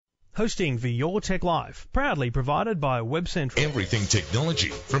Hosting for Your Tech Life, proudly provided by Web Central. Everything technology,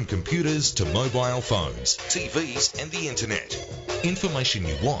 from computers to mobile phones, TVs and the internet. Information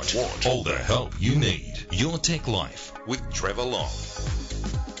you want, all the help you need. Your Tech Life with Trevor Long.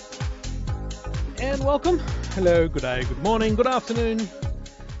 And welcome. Hello, good day, good morning, good afternoon.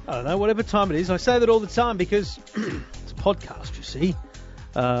 I don't know, whatever time it is. I say that all the time because it's a podcast, you see.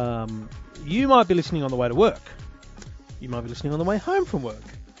 You might be listening on the way to work. You might be listening on the way home from work.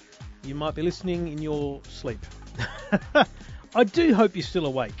 You might be listening in your sleep. I do hope you're still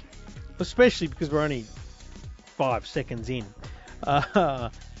awake, especially because we're only 5 seconds in.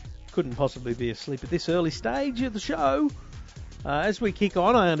 Couldn't possibly be asleep at this early stage of the show. As we kick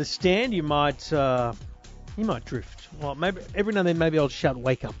on, I understand you might drift. Well, maybe every now and then, maybe I'll shout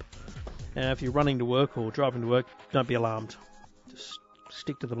 "wake up." If you're running to work or driving to work, don't be alarmed. Just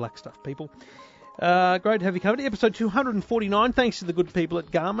stick to the black stuff, people. Great to have you covered. Episode 249. Thanks to the good people at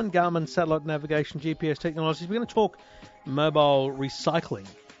Garmin Satellite Navigation GPS Technologies. We're going to talk mobile recycling,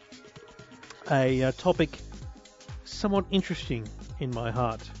 a topic somewhat interesting in my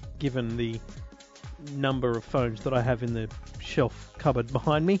heart, given the number of phones that I have in the shelf cupboard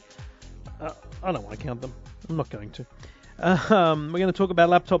behind me. I don't want to count them. I'm not going to. We're going to talk about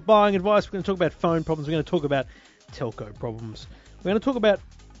laptop buying advice. We're going to talk about phone problems. We're going to talk about telco problems. We're going to talk about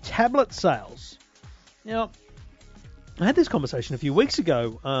tablet sales. Now, I had this conversation a few weeks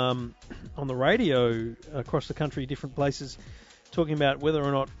ago on the radio across the country, different places, talking about whether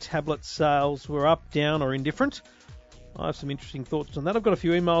or not tablet sales were up, down, or indifferent. I have some interesting thoughts on that. I've got a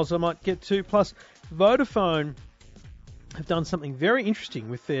few emails I might get to. Plus, Vodafone have done something very interesting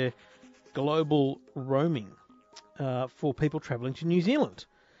with their global roaming for people travelling to New Zealand.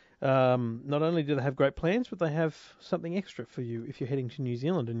 Not only do they have great plans, but they have something extra for you if you're heading to New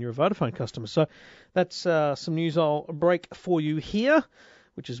Zealand and you're a Vodafone customer. So that's some news I'll break for you here,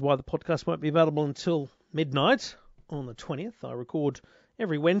 which is why the podcast won't be available until midnight on the 20th. I record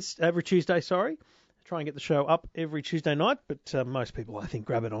every Tuesday. I try and get the show up every Tuesday night, but most people, I think,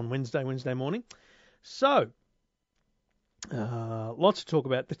 grab it on Wednesday morning. So, lots to talk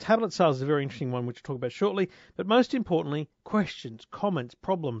about. The tablet sales is a very interesting one, which we'll talk about shortly. But most importantly, questions, comments,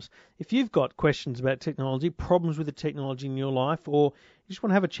 problems. If you've got questions about technology, problems with the technology in your life, or you just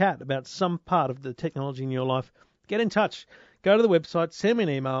want to have a chat about some part of the technology in your life, get in touch. Go to the website, send me an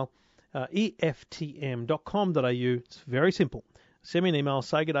email, eftm.com.au. It's very simple. Send me an email,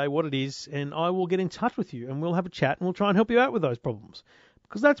 say good day, what it is, and I will get in touch with you, and we'll have a chat, and we'll try and help you out with those problems.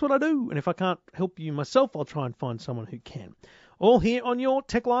 Because that's what I do. And if I can't help you myself, I'll try and find someone who can. All here on Your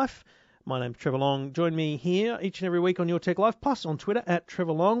Tech Life. My name's Trevor Long. Join me here each and every week on Your Tech Life, plus on Twitter at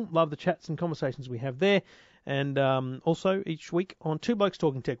Trevor Long. Love the chats and conversations we have there. And also each week on Two Blokes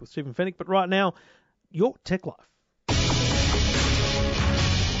Talking Tech with Stephen Fennick. But right now, Your Tech Life.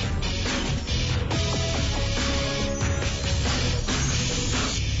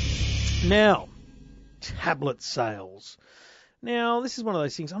 Now, tablet sales. Now, this is one of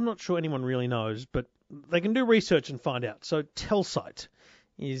those things I'm not sure anyone really knows, but they can do research and find out. So Telsight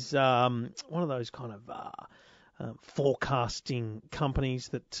is one of those kind of forecasting companies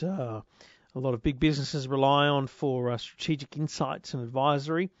that a lot of big businesses rely on for strategic insights and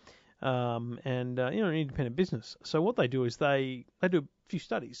advisory, and an independent business. So what they do is they do a few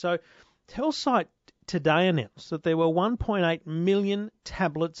studies. So Telsight today announced that there were 1.8 million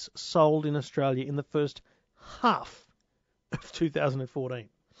tablets sold in Australia in the first half of 2014.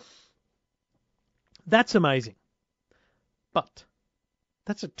 That's amazing. But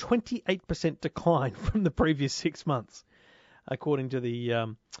that's a 28% decline from the previous 6 months, according to the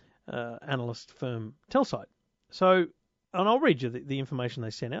analyst firm Telsight. So, and I'll read you the information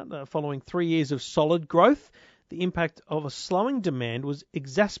they sent out. Following 3 years of solid growth, the impact of a slowing demand was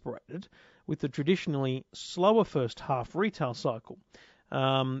exacerbated with the traditionally slower first half retail cycle.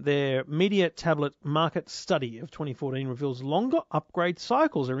 Their media tablet market study of 2014 reveals longer upgrade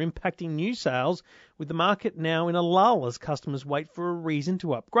cycles are impacting new sales, with the market now in a lull as customers wait for a reason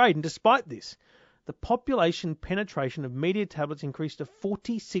to upgrade. And despite this, the population penetration of media tablets increased to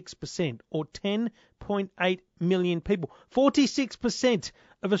 46%, or 10.8 million people. 46%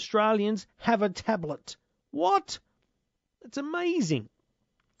 of Australians have a tablet. What? That's amazing.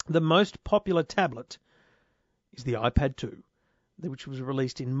 The most popular tablet is the iPad 2. Which was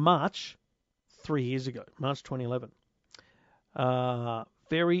released in March 3 years ago, March 2011.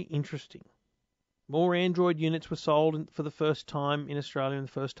 Very interesting. More Android units were sold for the first time in Australia in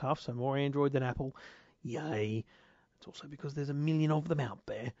the first half, so more Android than Apple. Yay. It's also because there's a million of them out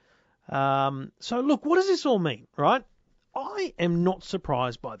there. So look, what does this all mean, right? I am not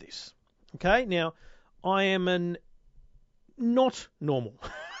surprised by this. Okay, now, I am not normal.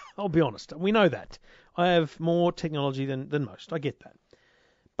 I'll be honest. We know that. I have more technology than most. I get that.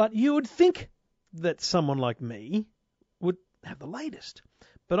 But you would think that someone like me would have the latest.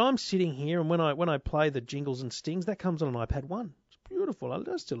 But I'm sitting here, and when I play the jingles and stings, that comes on an iPad 1. It's beautiful.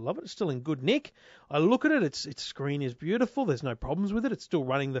 I still love it. It's still in good nick. I look at it. Its screen is beautiful. There's no problems with it. It's still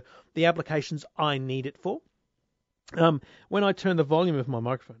running the applications I need it for. When I turn the volume of my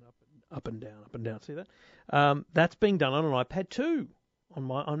microphone up and down, see that? That's being done on an iPad 2 on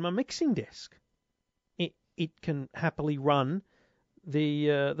my mixing desk. It can happily run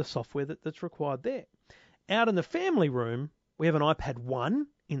the software that's required there. Out in the family room, we have an iPad 1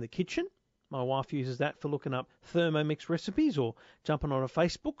 in the kitchen. My wife uses that for looking up Thermomix recipes or jumping on a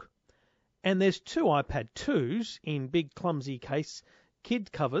Facebook. And there's 2 iPad 2s in big clumsy case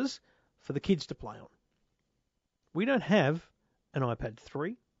kid covers for the kids to play on. We don't have an iPad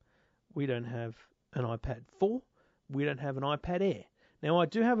 3. We don't have an iPad 4. We don't have an iPad Air. Now, I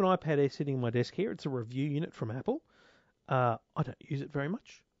do have an iPad Air sitting on my desk here. It's a review unit from Apple. I don't use it very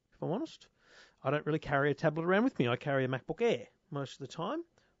much, if I'm honest. I don't really carry a tablet around with me. I carry a MacBook Air most of the time,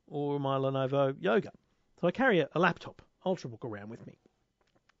 or my Lenovo Yoga. So I carry a laptop, Ultrabook, around with me.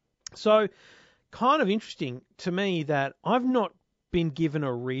 So, kind of interesting to me that I've not been given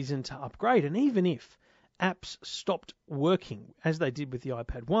a reason to upgrade. And even if apps stopped working, as they did with the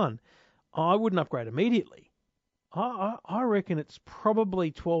iPad 1, I wouldn't upgrade immediately. I reckon it's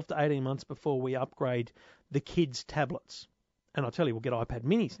probably 12 to 18 months before we upgrade the kids' tablets. And I'll tell you, we'll get iPad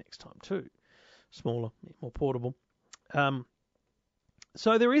minis next time too. Smaller, more portable.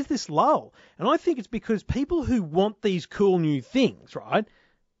 So there is this lull. And I think it's because people who want these cool new things, right,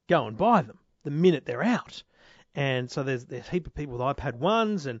 go and buy them the minute they're out. And so there's a heap of people with iPad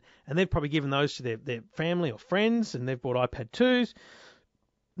 1s, and they've probably given those to their family or friends, and they've bought iPad 2s.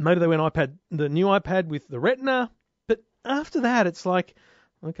 Maybe they went the new iPad with the Retina. But after that, it's like,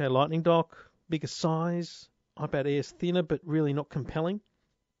 okay, Lightning dock, bigger size, iPad Air's thinner, but really not compelling.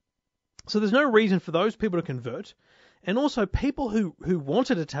 So there's no reason for those people to convert. And also, people who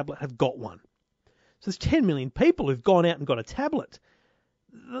wanted a tablet have got one. So there's 10 million people who've gone out and got a tablet.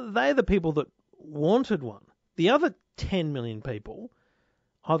 They're the people that wanted one. The other 10 million people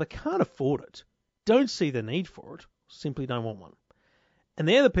either can't afford it, don't see the need for it, simply don't want one. And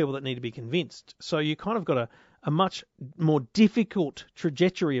they're the people that need to be convinced. So you kind of got a much more difficult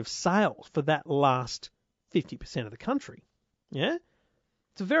trajectory of sales for that last 50% of the country. Yeah?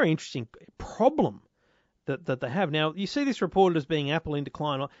 It's a very interesting problem that they have. Now, you see this reported as being Apple in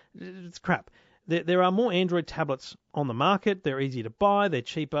decline. It's crap. There are more Android tablets on the market. They're easier to buy. They're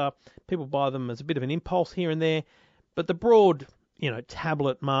cheaper. People buy them as a bit of an impulse here and there. But the broad,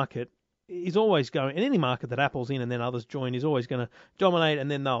 tablet market is always going, and any market that Apple's in and then others join is always going to dominate,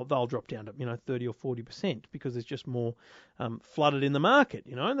 and then they'll drop down to 30 or 40% because there's just more flooded in the market.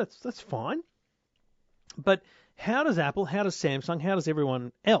 That's fine. But how does Apple, how does Samsung, how does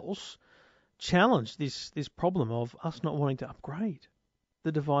everyone else challenge this problem of us not wanting to upgrade?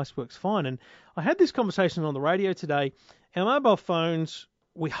 The device works fine. And I had this conversation on the radio today. Our mobile phones,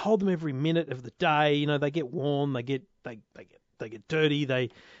 we hold them every minute of the day. They get worn, they get dirty, they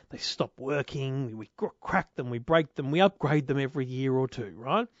stop working. We crack them, we break them, we upgrade them every year or two,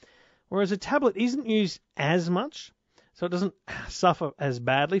 right? Whereas a tablet isn't used as much, so it doesn't suffer as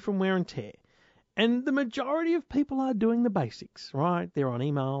badly from wear and tear. And the majority of people are doing the basics, right? They're on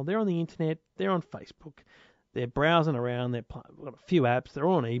email, they're on the internet, they're on Facebook. They're browsing around, they've got a few apps, they're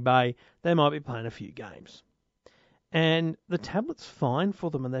on eBay, they might be playing a few games. And the tablet's fine for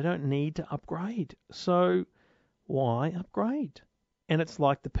them and they don't need to upgrade. So why upgrade? And it's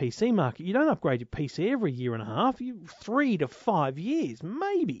like the PC market. You don't upgrade your PC every year and a half, 3 to 5 years,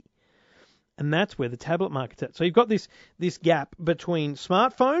 maybe. And that's where the tablet market's at. So you've got this gap between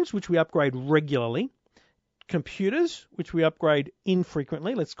smartphones, which we upgrade regularly, computers, which we upgrade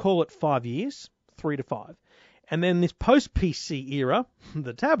infrequently, let's call it 5 years, 3 to 5. And then this post-PC era,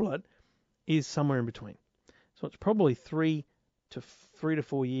 the tablet, is somewhere in between. So it's probably 3 to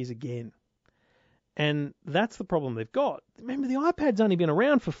 4 years again. And that's the problem they've got. Remember, the iPad's only been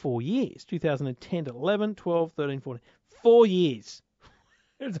around for 4 years, 2010 to 11, 12, 13, 14. 4 years.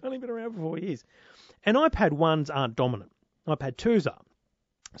 It's only been around for 4 years. And iPad 1s aren't dominant. iPad 2s are.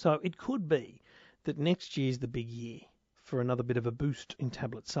 So it could be that next year's the big year for another bit of a boost in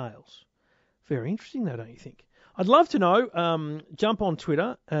tablet sales. Very interesting, though, don't you think? I'd love to know. Jump on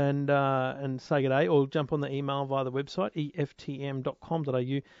Twitter and say good day, or jump on the email via the website,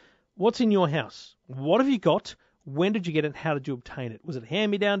 eftm.com.au. What's in your house? What have you got? When did you get it? How did you obtain it? Was it a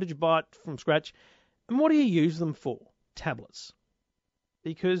hand-me-down? Did you buy it from scratch? And what do you use them for? Tablets.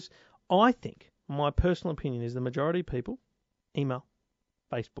 Because I think, my personal opinion is the majority of people, email.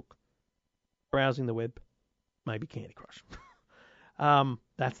 Facebook, browsing the web, maybe Candy Crush.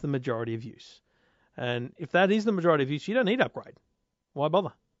 That's the majority of use. And if that is the majority of use, you don't need to upgrade. Why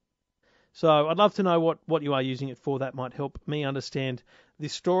bother? So I'd love to know what you are using it for. That might help me understand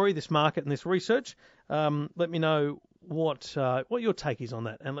this story, this market, and this research. Let me know what your take is on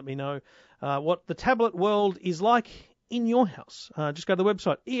that, and let me know what the tablet world is like in your house. Just go to the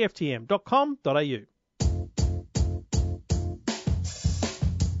website, eftm.com.au.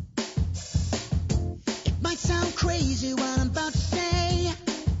 It might sound crazy what I'm about to say,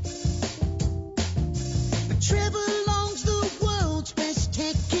 but Trevor Long's the world's best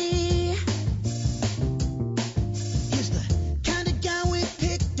techie. He's the kind of guy we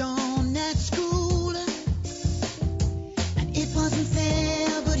picked on at school, and it wasn't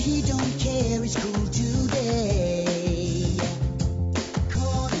fair, but he don't care, he's cool today.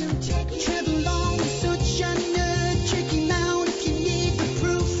 Call him techie. Trevor Long is such a nerd, check him out if you need the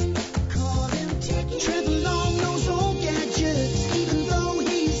proof. Call him techie. Trevor Long knows all gadgets, even though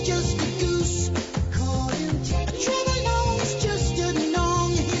he's just a goose. Call him techie. Trevor Long's just a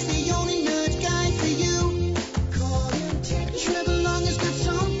Long, he's the only nerd guy for you. Call him techie. Trevor Long has got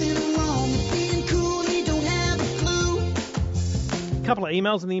something wrong with being cool, he don't have a clue. A couple of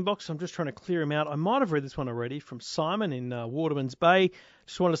emails in the inbox. I'm just trying to clear them out. I might have read this one already from Simon in Waterman's Bay.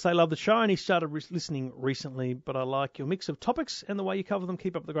 Just wanted to say love the show, and he started listening recently, but I like your mix of topics and the way you cover them.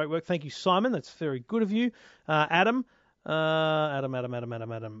 Keep up the great work. Thank you, Simon. That's very good of you. Adam. No,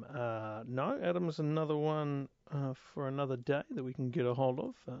 Adam's another one for another day that we can get a hold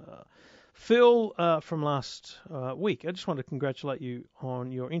of. Phil from last week. I just want to congratulate you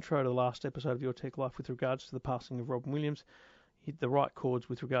on your intro to the last episode of Your Tech Life with regards to the passing of Robin Williams. Hit the right chords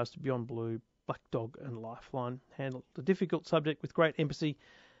with regards to Beyond Blue, Black Dog and Lifeline. Handled the difficult subject with great empathy,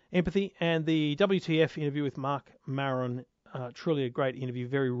 and the WTF interview with Mark Maron, truly a great interview,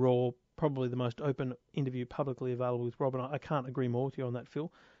 very raw, probably the most open interview publicly available with Robin. I can't agree more with you on that, Phil.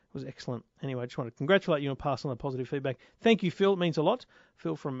 It was excellent. Anyway, I just want to congratulate you and pass on the positive feedback. Thank you, Phil. It means a lot.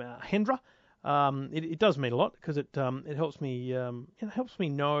 Phil from Hendra. It does mean a lot because it helps me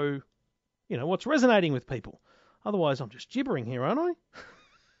know what's resonating with people. Otherwise, I'm just gibbering here, aren't I?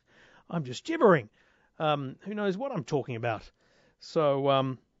 I'm just gibbering. Who knows what I'm talking about?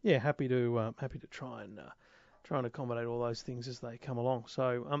 So happy to try and accommodate all those things as they come along.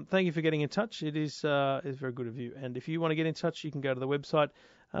 So thank you for getting in touch. It is very good of you. And if you want to get in touch, you can go to the website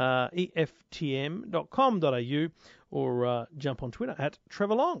eftm.com.au or jump on Twitter at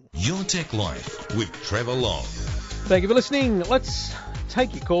Trevor Long. Your Tech Life with Trevor Long. Thank you for listening. Let's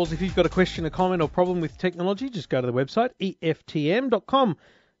take your calls. If you've got a question, a comment or problem with technology, just go to the website eftm.com.au.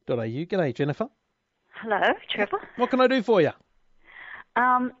 G'day, Jennifer. Hello, Trevor. What can I do for you?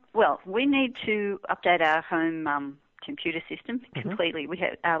 Well, we need to update our home computer system completely. We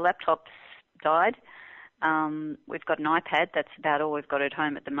have our laptops died. We've got an iPad. That's about all we've got at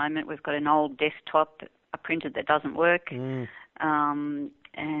home at the moment. We've got an old desktop, a printer that doesn't work,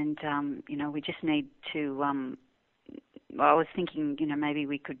 we just need to. I was thinking, maybe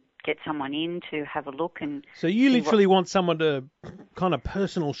we could get someone in to have a look and. So you literally want someone to kind of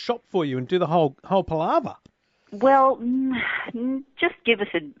personal shop for you and do the whole palaver? Well, just give us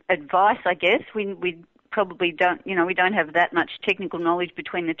advice, I guess. We probably don't, we don't have that much technical knowledge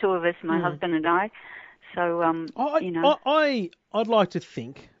between the two of us, my husband and I. So, I'd like to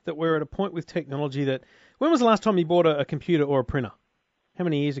think that we're at a point with technology that. When was the last time you bought a computer or a printer? How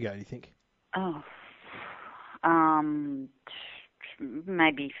many years ago do you think? Oh,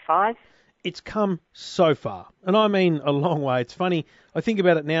 maybe 5. It's come so far, and I mean a long way. It's funny. I think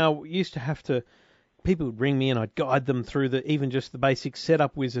about it now. We used to have to. People would ring me and I'd guide them through even just the basic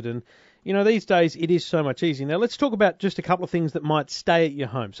setup wizard. And, these days it is so much easier. Now, let's talk about just a couple of things that might stay at your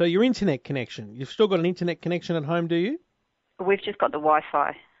home. So your internet connection. You've still got an internet connection at home, do you? We've just got the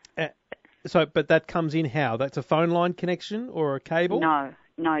Wi-Fi. But that comes in how? That's a phone line connection or a cable? No,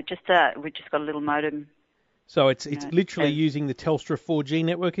 just we've just got a little modem. So it's literally using the Telstra 4G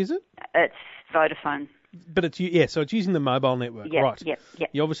network, is it? It's Vodafone. But so it's using the mobile network, right? Yep.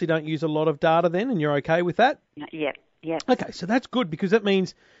 You obviously don't use a lot of data then, and you're okay with that? Yep. Okay, so that's good because that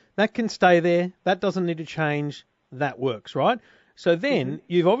means that can stay there. That doesn't need to change. That works, right? So then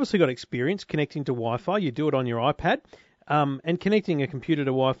you've obviously got experience connecting to Wi-Fi. You do it on your iPad. And connecting a computer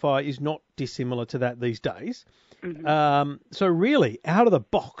to Wi-Fi is not dissimilar to that these days. So really, out of the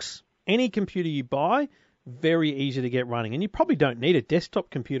box, any computer you buy, very easy to get running. And you probably don't need a desktop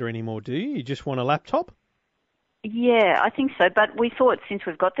computer anymore, do you? You just want a laptop? Yeah, I think so. But we thought since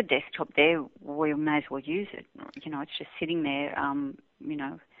we've got the desktop there, we may as well use it. It's just sitting there.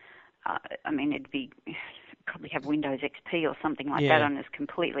 It'd be probably have Windows XP or something like Yeah. that on, is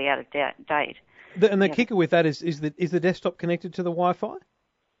completely out of date. And the Yeah. kicker with that is the desktop connected to the Wi-Fi?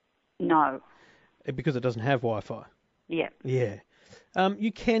 No. Because it doesn't have Wi-Fi. Yeah. Yeah.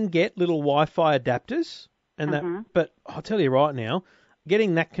 You can get little Wi-Fi adapters, and that. But I'll tell you right now,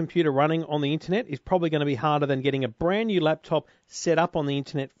 getting that computer running on the internet is probably going to be harder than getting a brand new laptop set up on the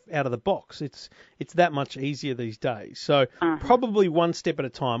internet out of the box. It's that much easier these days. So probably one step at a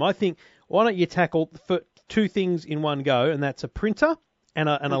time. I think, why don't you tackle two things in one go, and that's a printer and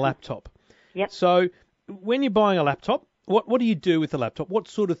a laptop. Yep. So when you're buying a laptop, what do you do with the laptop? What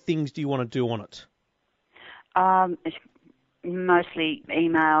sort of things do you want to do on it? It's mostly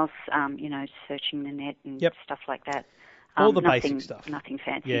emails, searching the net and stuff like that. All the basic stuff. Nothing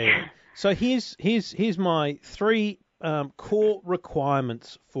fancy. Yeah. So here's my three core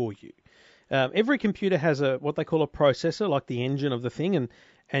requirements for you. Every computer has what they call a processor, like the engine of the thing,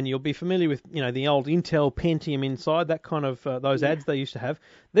 and you'll be familiar with the old Intel Pentium inside, that kind of those ads they used to have.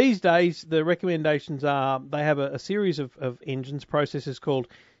 These days, the recommendations are they have a series of engines, processors called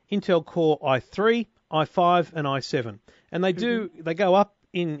Intel Core i3, i5, and i7, and they go up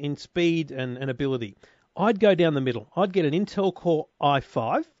in speed and ability. I'd go down the middle. I'd get an Intel Core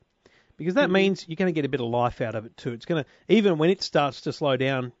i5 because that means you're going to get a bit of life out of it too. It's going to, even when it starts to slow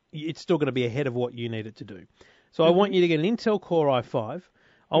down, it's still going to be ahead of what you need it to do. So I want you to get an Intel Core i5.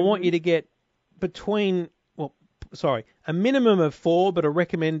 I want you to get a minimum of 4, but a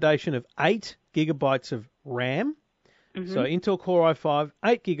recommendation of 8 gigabytes of RAM. So Intel Core i5,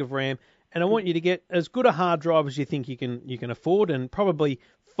 8 gig of RAM, and I want you to get as good a hard drive as you think you can afford, and probably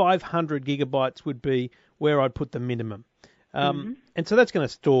 500 gigabytes would be where I'd put the minimum. And so that's going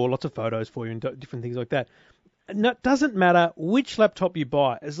to store lots of photos for you and different things like that. And it doesn't matter which laptop you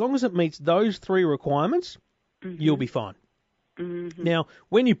buy, as long as it meets those 3 requirements, you'll be fine. Now,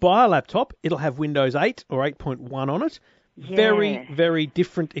 when you buy a laptop, it'll have Windows 8 or 8.1 on it. Yeah. Very, very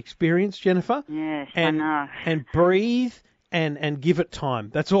different experience, Jennifer. Yes, and, I know. And breathe and give it time.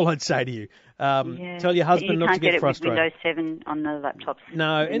 That's all I'd say to you. Tell your husband not to get frustrated. You can't get it with Windows 7 on the laptops.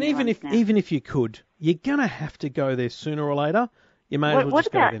 No, and even if you could, you're going to have to go there sooner or later. You may as well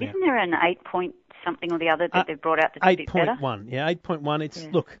just go there now. Isn't there an 8 point something or the other that they've brought out that's a bit better? 8.1, yeah,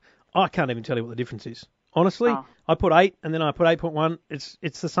 8.1. Look, I can't even tell you what the difference is. Honestly, I put 8 and then I put 8.1.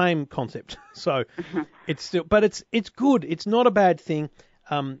 It's the same concept. So it's still, but it's good. It's not a bad thing.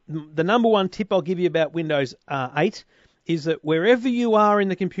 The number one tip I'll give you about Windows 8 is that wherever you are in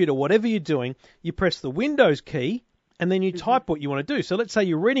the computer, whatever you're doing, you press the Windows key and then you type what you want to do. So let's say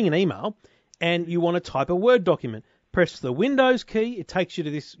you're reading an email and you want to type a Word document. Press the Windows key. It takes you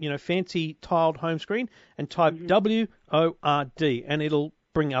to this fancy tiled home screen and type WORD and it'll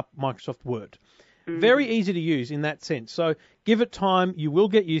bring up Microsoft Word. Very easy to use in that sense. So give it time. You will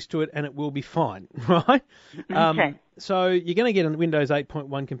get used to it, and it will be fine, right? Okay. So you're going to get a Windows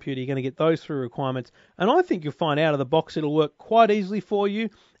 8.1 computer. You're going to get those 3 requirements. And I think you'll find out of the box it'll work quite easily for you.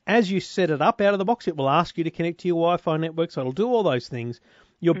 As you set it up out of the box, it will ask you to connect to your Wi-Fi network, so it'll do all those things.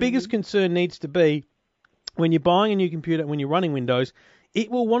 Your biggest concern needs to be when you're buying a new computer, when you're running Windows, it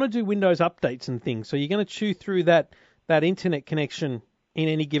will want to do Windows updates and things. So you're going to chew through that internet connection in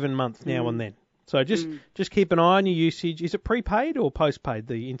any given month now and then. So just keep an eye on your usage. Is it prepaid or postpaid,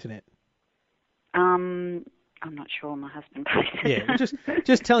 the internet? I'm not sure. My husband pays it. Yeah,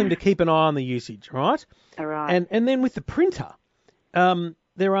 just tell him to keep an eye on the usage, right? All right. And then with the printer,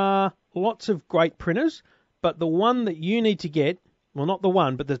 there are lots of great printers, but the one that you need to get, well, not the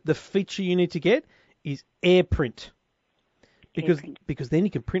one, but the feature you need to get is AirPrint. Because then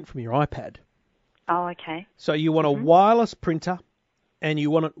you can print from your iPad. Oh, okay. So you want a wireless printer, and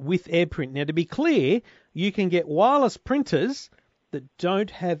you want it with AirPrint. Now, to be clear, you can get wireless printers that don't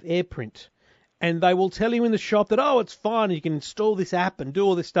have AirPrint. And they will tell you in the shop that, it's fine, you can install this app and do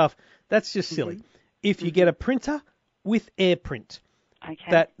all this stuff. That's just silly. If you get a printer with AirPrint,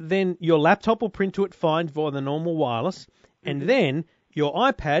 that then your laptop will print to it fine via the normal wireless, and then your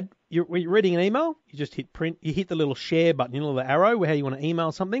iPad, when you're reading an email, you just hit print, you hit the little share button, the arrow, where you want to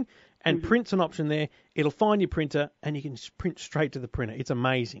email something, and print's an option there. It'll find your printer, and you can print straight to the printer. It's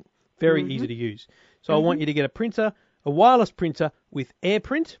amazing. Very easy to use. So I want you to get a wireless printer with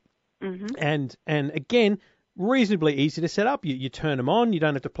AirPrint, and again, reasonably easy to set up. You turn them on. You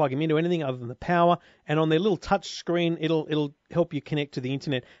don't have to plug them into anything other than the power. And on their little touch screen, it'll help you connect to the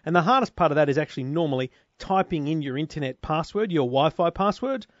internet. And the hardest part of that is actually normally typing in your internet password, your Wi-Fi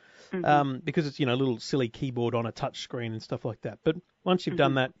password, because it's a little silly keyboard on a touch screen and stuff like that. But once you've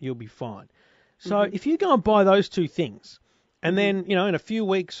done that, you'll be fine. So if you go and buy those 2 things, and then in a few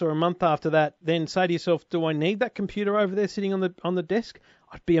weeks or a month after that, then say to yourself, do I need that computer over there sitting on the desk?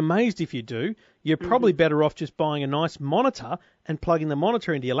 I'd be amazed if you do. You're probably better off just buying a nice monitor and plugging the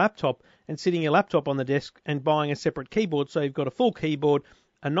monitor into your laptop and sitting your laptop on the desk and buying a separate keyboard so you've got a full keyboard,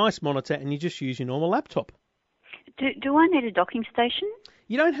 a nice monitor, and you just use your normal laptop. Do I need a docking station?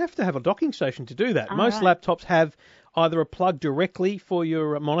 You don't have to have a docking station to do that. Most laptops have either a plug directly for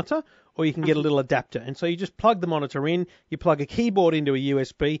your monitor, or you can get a little adapter. And so you just plug the monitor in, you plug a keyboard into a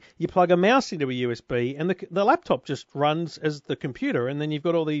USB, you plug a mouse into a USB, and the laptop just runs as the computer. And then you've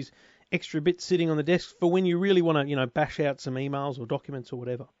got all these extra bits sitting on the desk for when you really want to, bash out some emails or documents or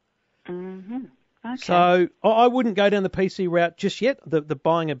whatever. Mm-hmm. Okay. So I wouldn't go down the PC route just yet, the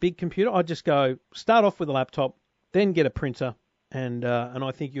buying a big computer. I'd just go start off with a laptop, then get a printer, and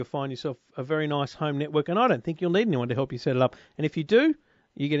I think you'll find yourself a very nice home network. And I don't think you'll need anyone to help you set it up. And if you do,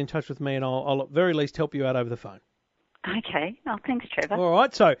 you get in touch with me and I'll at very least help you out over the phone. Okay. Oh, thanks, Trevor. All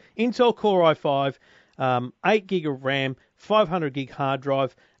right. So Intel Core i5, 8 gig of RAM, 500 gig hard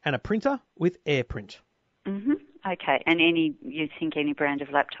drive, and a printer with AirPrint. Mm-hmm. Okay. And you think any brand of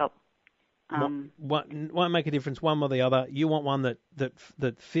laptop? Won't make a difference one or the other. You want one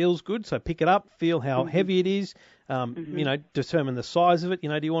that feels good, so pick it up, feel how heavy it is, determine the size of it.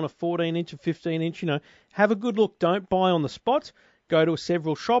 Do you want a 14-inch or 15-inch? Have a good look. Don't buy on the spot. Go to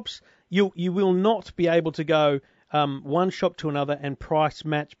several shops. You will not be able to go one shop to another and price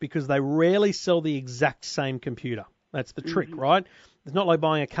match because they rarely sell the exact same computer. That's the trick, right? It's not like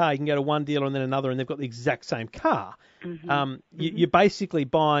buying a car. You can go to one dealer and then another and they've got the exact same car. You're basically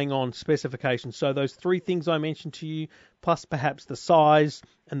buying on specifications. So those three things I mentioned to you, plus perhaps the size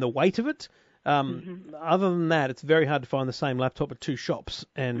and the weight of it. Other than that, it's very hard to find the same laptop at two shops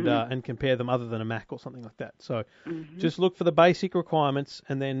and compare them other than a Mac or something like that. So just look for the basic requirements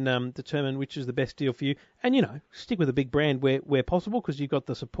and then determine which is the best deal for you. And, stick with a big brand where possible because you've got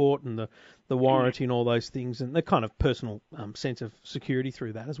the support and the warranty and all those things and the kind of personal sense of security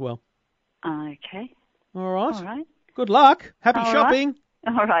through that as well. Okay. All right. All right. Good luck. Happy All shopping.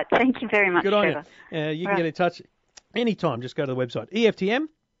 Right. All right. Thank you very much, Good on Trevor. you. You can get in touch anytime. Just go to the website,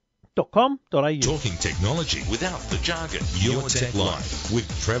 EFTM.com.au. Talking technology without the jargon. Your Tech Life with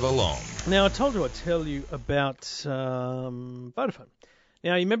Trevor Long. Now, I told you I'd tell you about Vodafone.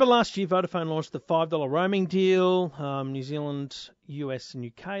 Now, you remember last year Vodafone launched the $5 roaming deal, New Zealand, US and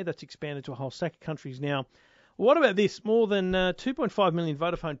UK. That's expanded to a whole stack of countries now. What about this? More than 2.5 million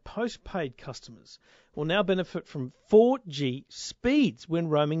Vodafone postpaid customers will now benefit from 4G speeds when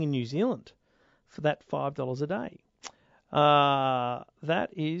roaming in New Zealand for that $5 a day. That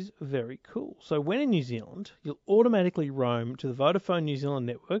is very cool. So when in New Zealand, you'll automatically roam to the Vodafone New Zealand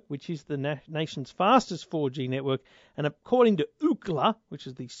network, which is the nation's fastest 4G network, and according to Ookla, which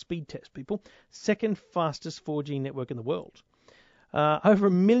is the speed test people, second fastest 4G network in the world. Over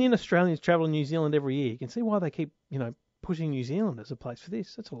 1 million Australians travel in New Zealand every year. You can see why they keep, pushing New Zealand as a place for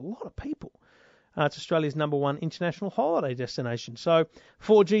this. That's a lot of people. It's Australia's #1 international holiday destination. So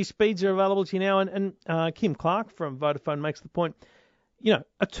 4G speeds are available to you now. And Kim Clark from Vodafone makes the point, a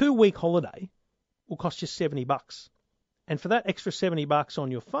 2-week holiday will cost you $70. And for that extra $70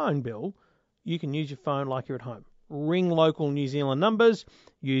 on your phone bill, you can use your phone like you're at home. Ring local New Zealand numbers,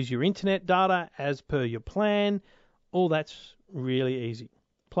 use your internet data as per your plan. All that's really easy.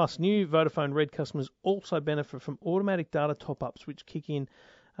 Plus, new Vodafone Red customers also benefit from automatic data top-ups, which kick in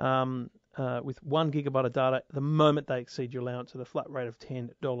with 1 gigabyte of data the moment they exceed your allowance at a flat rate of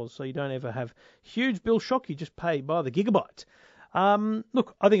 $10. So you don't ever have huge bill shock. You just pay by the gigabyte.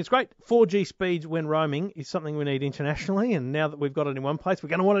 Look, I think it's great. 4G speeds when roaming is something we need internationally, and now that we've got it in one place, we're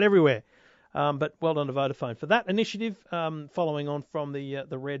going to want it everywhere. But well done to Vodafone for that initiative, following on from the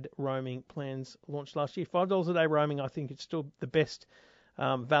Red roaming plans launched last year. $5 a day roaming, I think it's still the best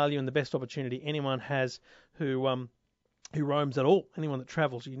value and the best opportunity anyone has who roams at all. Anyone that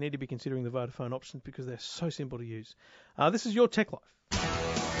travels, you need to be considering the Vodafone options because they're so simple to use. This is Your Tech Life.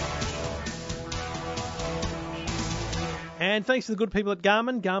 And thanks to the good people at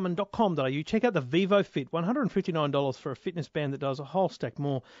Garmin, garmin.com.au. Check out the Vivo Fit, $159 for a fitness band that does a whole stack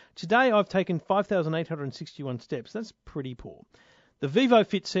more. Today I've taken 5,861 steps. That's pretty poor. The Vivo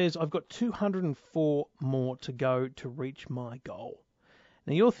Fit says I've got 204 more to go to reach my goal.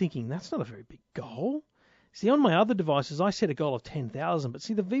 Now you're thinking, that's not a very big goal. See, on my other devices, I set a goal of 10,000. But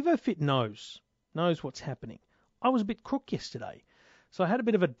see, the Vivo Fit knows what's happening. I was a bit crook yesterday. So I had a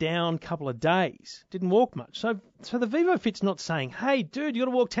bit of a down couple of days. Didn't walk much. So the Vivo Fit's not saying, hey, dude, you got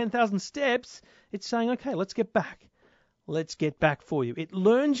to walk 10,000 steps. It's saying, okay, let's get back. Let's get back for you. It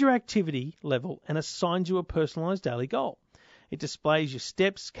learns your activity level and assigns you a personalized daily goal. It displays your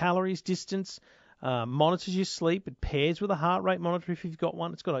steps, calories, distance, monitors your sleep. It pairs with a heart rate monitor if you've got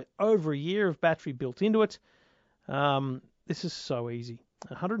one. It's got over a year of battery built into it. This is so easy.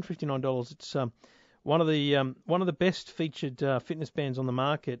 $159. It's one of the best featured fitness bands on the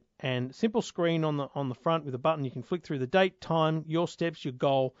market, and simple screen on the front with a button. You can flick through the date, time, your steps, your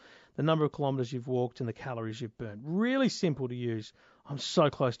goal, the number of kilometres you've walked, and the calories you've burned. Really simple to use. I'm so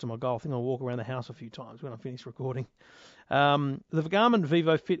close to my goal. I think I'll walk around the house a few times when I finish recording. The Garmin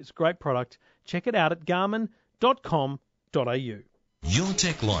Vivo Fit is a great product. Check it out at garmin.com.au. Your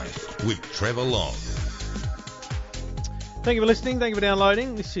Tech Life with Trevor Long. Thank you for listening. Thank you for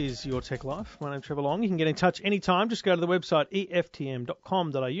downloading. This is Your Tech Life. My name's Trevor Long. You can get in touch anytime. Just go to the website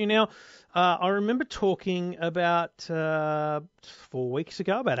eftm.com.au. Now, I remember talking about 4 weeks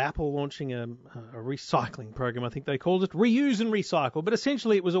ago about Apple launching a recycling program. I think they called it Reuse and Recycle. But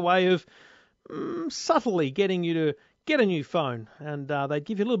essentially it was a way of subtly getting you to get a new phone. And they'd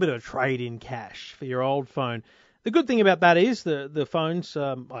give you a little bit of a trade-in cash for your old phone. The good thing about that is the phones,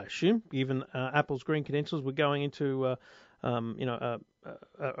 I assume, given Apple's green credentials, were going into a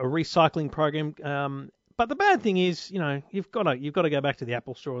recycling program. But the bad thing is, you've got to go back to the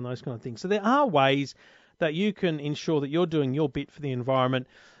Apple Store and those kind of things. So there are ways that you can ensure that you're doing your bit for the environment.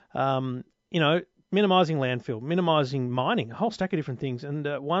 Minimising landfill, minimising mining, a whole stack of different things. And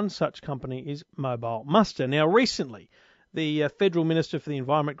one such company is Mobile Muster. Now, recently, the Federal Minister for the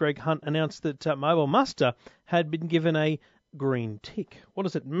Environment, Greg Hunt, announced that Mobile Muster had been given a green tick. What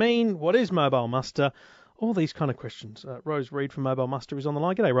does it mean? What is Mobile Muster? All these kind of questions. Rose Reid from Mobile Muster is on the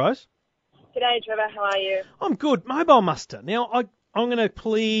line. G'day, Rose. G'day, Trevor. How are you? I'm good. Mobile Muster. Now, I'm going to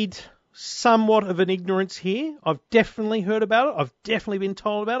plead somewhat of an ignorance here. I've definitely heard about it. I've definitely been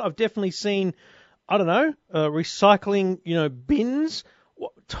told about it. I've definitely seen, recycling, bins.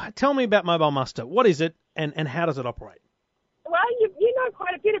 Tell me about Mobile Muster. What is it and how does it operate? Well, you know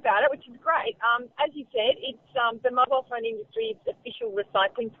quite a bit about it, which is great. As you said, it's the mobile phone industry's official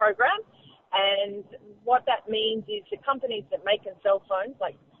recycling program. And what that means is the companies that make and sell phones,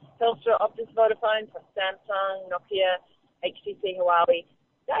 like Telstra, Optus, Vodafone, Samsung, Nokia, HTC, Huawei,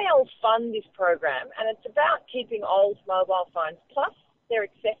 they all fund this program. And it's about keeping old mobile phones, plus their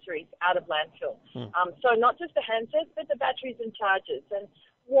accessories, out of landfill. So not just the handsets, but the batteries and chargers. And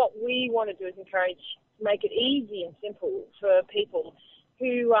what we want to do is make it easy and simple for people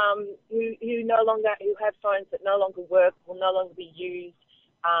who have phones that no longer work, will no longer be used,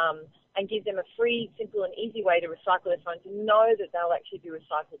 and give them a free, simple and easy way to recycle their phones and know that they'll actually be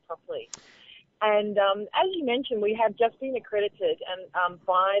recycled properly. And as you mentioned, we have just been accredited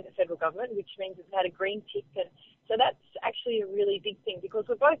by the federal government, which means we've had a green tick. And so that's actually a really big thing because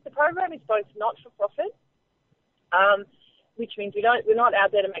the program is both not-for-profit, which means we're not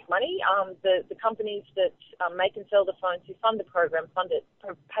out there to make money. The companies that make and sell the phones who fund the program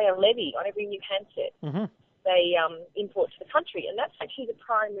pay a levy on every new handset. Mm-hmm. They import to the country, and that's actually the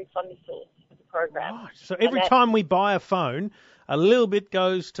primary funding source of the program. Right. So every time we buy a phone, a little bit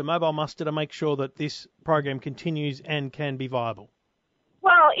goes to Mobile Muster to make sure that this program continues and can be viable.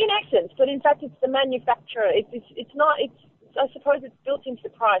 Well, in essence, but in fact, it's the manufacturer. It's not. I suppose it's built into the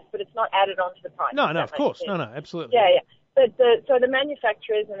price, but it's not added onto the price. No, of course, no, absolutely. Yeah. But the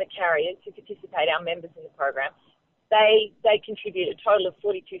manufacturers and the carriers who participate, our members in the program, they contribute a total of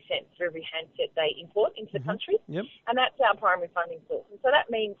 42 cents for every handset they import into the country. Yep. And that's our primary funding source. And so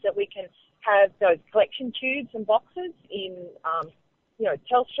that means that we can have those collection tubes and boxes in,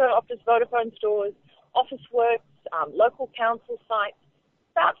 Telstra, Optus, Vodafone stores, Officeworks, local council sites,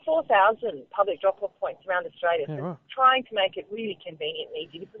 about 4,000 public drop-off points around Australia. Yeah, so trying to make it really convenient and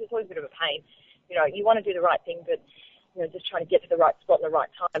easy because it's always a bit of a pain. You want to do the right thing, but just trying to get to the right spot in the right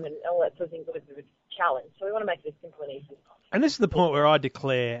time and all that sort of thing is always a bit of a challenge. So we want to make it as simple and easy as possible. And this is the point where I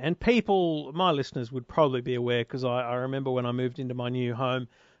declare, and people, my listeners would probably be aware because I remember when I moved into my new home,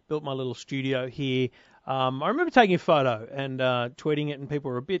 built my little studio here, I remember taking a photo and tweeting it, and people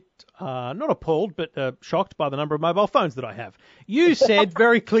were a bit, not appalled, but shocked by the number of mobile phones that I have. You said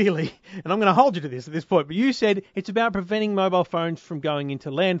very clearly, and I'm going to hold you to this at this point, but you said it's about preventing mobile phones from going into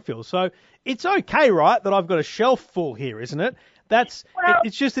landfill. So it's okay, right, that I've got a shelf full here, isn't it? It's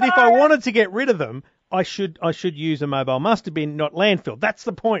just that if I wanted to get rid of them, I should use a Mobile Muster bin, not landfill. That's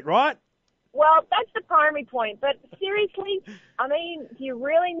the point, right? Well, that's the primary point. But seriously, I mean, do you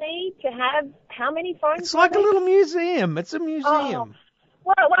really need to have how many phones? It's like a little museum. It's a museum.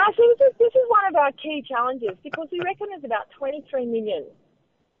 Well, I think this is one of our key challenges because we reckon there's about 23 million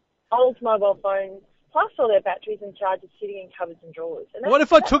old mobile phones plus all their batteries and chargers sitting in cupboards and drawers. And what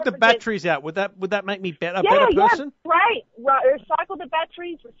if I took the batteries out? Would that make me a better person? Yeah, right. Recycle the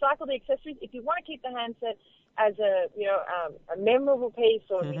batteries, recycle the accessories. If you want to keep the handset as a memorable piece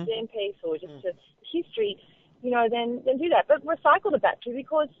or a museum piece or just a history, then do that. But recycle the battery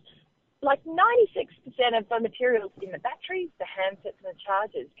because like 96% of the materials in the batteries, the handsets and the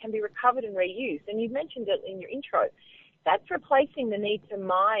chargers can be recovered and reused. And you mentioned it in your intro. That's replacing the need to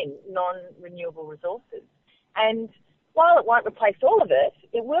mine non-renewable resources. And while it won't replace all of it,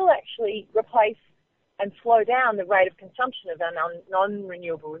 it will actually replace and slow down the rate of consumption of our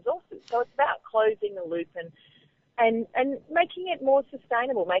non-renewable resources. So it's about closing the loop and making it more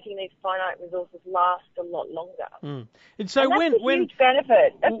sustainable, making these finite resources last a lot longer. And so and that's a huge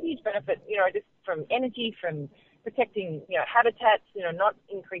benefit. That's a huge benefit, just from energy, from protecting, habitats, not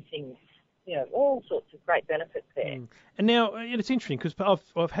increasing, all sorts of great benefits there. And now it's interesting because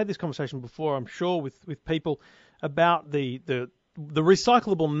I've had this conversation before, I'm sure, with people about the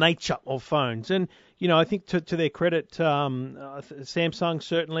recyclable nature of phones. And, I think to their credit, Samsung,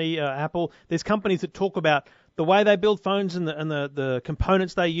 certainly, Apple, there's companies that talk about the way they build phones and the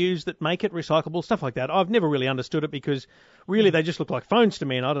components they use that make it recyclable, stuff like that. I've never really understood it because really they just look like phones to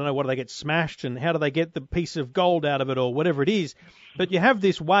me, and I don't know, what do they get smashed and how do they get the piece of gold out of it or whatever it is. But you have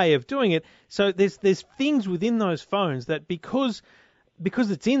this way of doing it. So there's things within those phones that because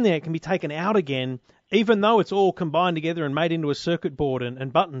it's in there, it can be taken out again. Even though it's all combined together and made into a circuit board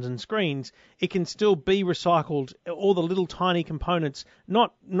and buttons and screens, it can still be recycled, all the little tiny components,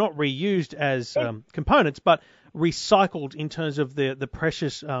 not reused as components, but recycled in terms of the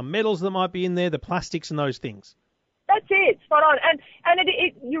precious metals that might be in there, the plastics and those things. That's it, spot on. And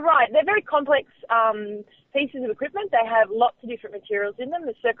you're right, they're very complex pieces of equipment. They have lots of different materials in them.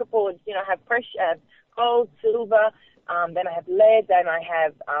 The circuit boards, have gold, silver. They may have lead, they may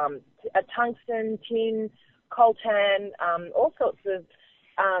have a tungsten, tin, coltan, all sorts of,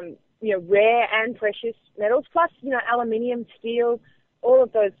 rare and precious metals, plus, aluminium, steel, all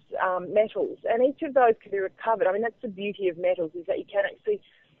of those metals. And each of those can be recovered. I mean, that's the beauty of metals, is that you can actually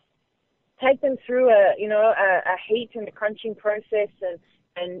take them through a heat and a crunching process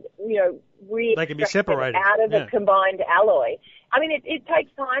and they can be separated out of a combined alloy. I mean, it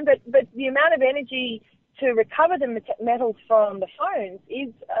takes time, but the amount of energy to recover the metals from the phones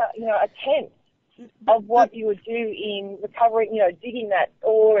is, a tenth of what you would do in recovering, digging that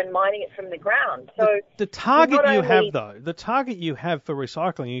ore and mining it from the ground. So the target you have for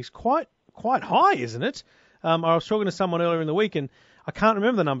recycling is quite high, isn't it? I was talking to someone earlier in the week, and I can't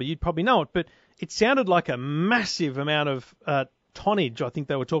remember the number. You'd probably know it, but it sounded like a massive amount of tonnage. I think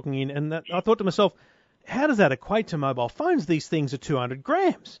they were talking in, and I thought to myself, how does that equate to mobile phones? These things are 200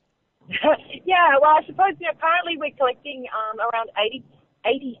 grams. Yeah, well, I suppose, currently we're collecting around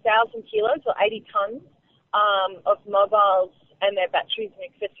 80,000 kilos or 80 tons of mobiles and their batteries and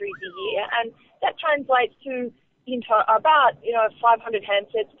accessories a year, and that translates to about 500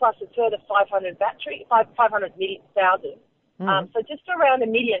 handsets plus a further 500 thousand. So just around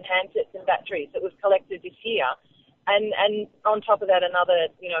 1 million handsets and batteries that was collected this year, and on top of that another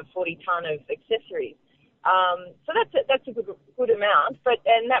 40 ton of accessories. So that's a good amount,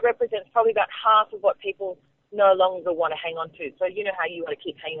 and that represents probably about half of what people no longer want to hang on to. So you know how you want to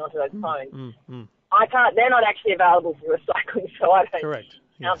keep hanging on to those phones. I can't. They're not actually available for recycling, so I don't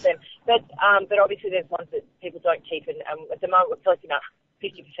count them. But obviously there's ones that people don't keep, and at the moment we're collecting about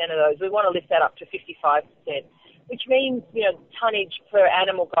 50% of those. We want to lift that up to 55%, which means tonnage per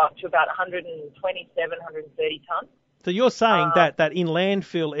animal got up to about 127, 130 tons. So you're saying that in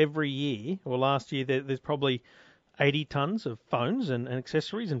landfill every year, or last year, there's probably 80 tons of phones and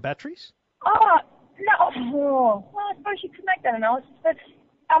accessories and batteries? No. Well, I suppose you could make that analysis, but,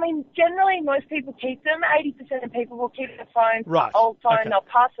 I mean, generally most people keep them. 80% of people will keep their phone, old phone, okay. They'll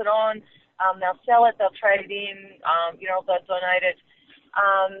pass it on, they'll sell it, they'll trade it in, they'll donate it.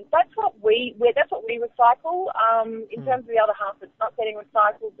 That's what we recycle. In terms of the other half that's not getting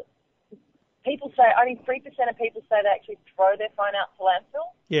recycled, people say, only 3% of people say they actually throw their phone out to landfill.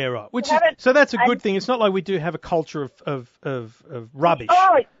 Yeah, right. So that's a good thing. It's not like we do have a culture of rubbish.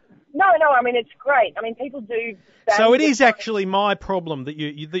 Oh, no. I mean, it's great. I mean, people do. So it is actually my problem that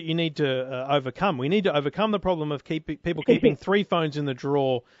you need to overcome. We need to overcome the problem of people keeping 3 phones in the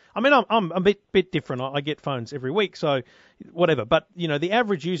drawer. I mean, I'm a bit different. I get phones every week, so whatever. But the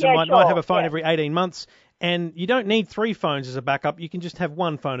average user might have a phone every 18 months. And you don't need 3 phones as a backup. You can just have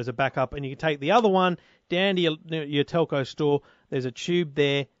 1 phone as a backup, and you can take the other one down to your telco store. There's a tube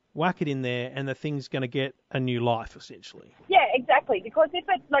there, whack it in there, and the thing's going to get a new life, essentially. Yeah, exactly. Because if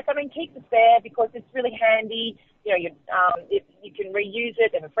it's keep the spare because it's really handy. If you can reuse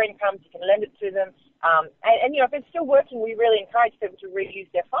it. If a friend comes, you can lend it to them. And if it's still working, we really encourage people to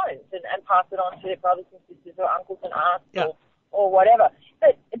reuse their phones and pass it on to their brothers and sisters or uncles and aunts or whatever.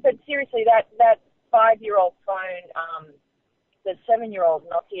 But seriously, that 5-year-old phone, the 7-year-old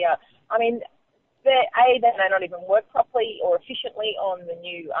Nokia, I mean, they may not even work properly or efficiently on the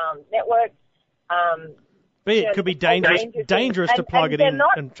new network. But it could be dangerous to plug it in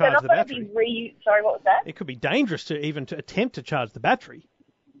and charge the battery. Sorry, what was that? It could be dangerous to even to attempt to charge the battery.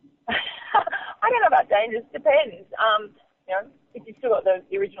 I don't know about dangerous. Depends. If you've still got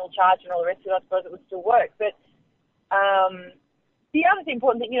the original charge and all the rest of it, I suppose it would still work. But the other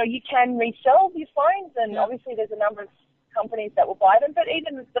important thing, you can resell your phones, and obviously there's a number of companies that will buy them. But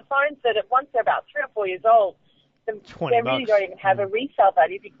even the phones that once they're about 3 or 4 years old, they really don't even have a resale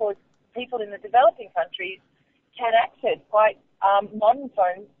value, because people in the developing countries can access quite modern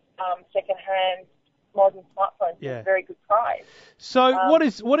phones, second-hand modern smartphones at a very good price. So what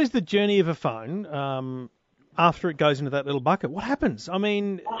is the journey of a phone after it goes into that little bucket? What happens? I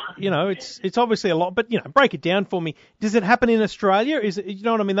mean, it's obviously a lot, but break it down for me. Does it happen in Australia? Is it, you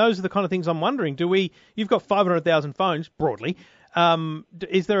know what I mean? Those are the kind of things I'm wondering. You've got 500,000 phones broadly.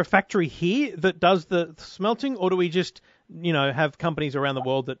 Is there a factory here that does the smelting, or do we just have companies around the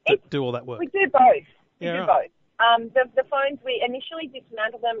world that do all that work? We do both. Both. The phones, we initially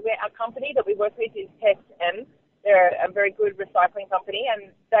dismantled them. Our company that we work with is TestM. They're a very good recycling company,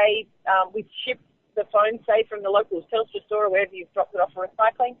 and we ship the phone, say, from the local Telstra store or wherever you've dropped it off for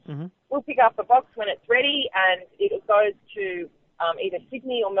recycling. Mm-hmm. We'll pick up a box when it's ready, and it goes to either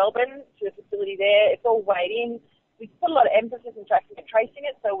Sydney or Melbourne, to a facility there. It's all weighed in. We put a lot of emphasis in tracking and tracing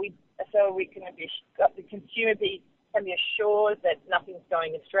it, so we can the consumer can be assured that nothing's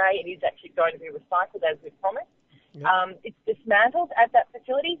going astray. It is actually going to be recycled as we promised. Yep. It's dismantled at that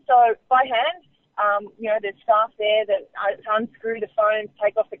facility, so by hand. There's staff there that unscrew the phones,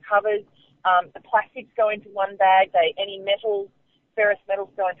 take off the covers. The plastics go into one bag. Any metals, ferrous metals,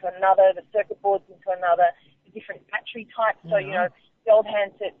 go into another. The circuit boards into another. The different battery types. So the old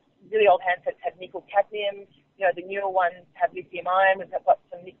handsets, really old handsets, have nickel cadmium. The newer ones have lithium ion. We've got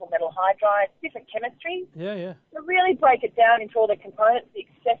some nickel metal hydride. Different chemistries. Yeah. So really break it down into all the components, the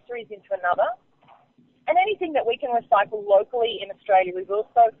accessories into another. And anything that we can recycle locally in Australia, we've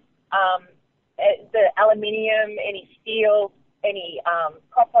also the aluminium, any steel, any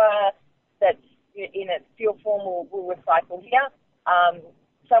copper that's in its pure form will recycle here.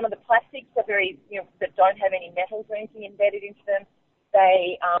 Some of the plastics are very, that don't have any metals or anything embedded into them.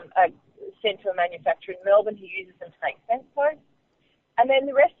 They are sent to a manufacturer in Melbourne who uses them to make fence posts. And then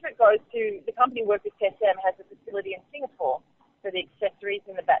the rest of it goes to the company we work with. TestM has a facility in Singapore for the accessories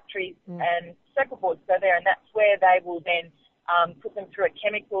and the batteries and circuit boards go there, and that's where they will then put them through a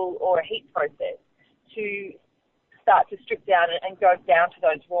chemical or a heat process to start to strip down and go down to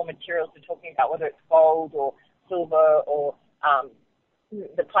those raw materials we're talking about, whether it's gold or silver or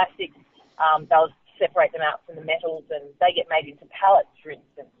the plastics. They'll separate them out from the metals, and they get made into pallets, for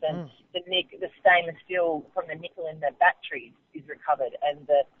instance. And the stainless steel from the nickel in the batteries is recovered, and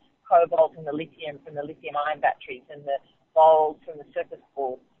the cobalt and the lithium from the lithium-ion batteries, and the gold from the circuit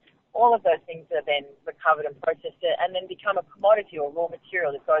boards. All of those things are then recovered and processed and then become a commodity or raw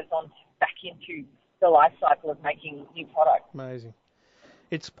material that goes on back into the life cycle of making new products. Amazing.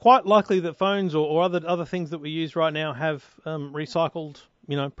 It's quite likely that phones or other things that we use right now have recycled,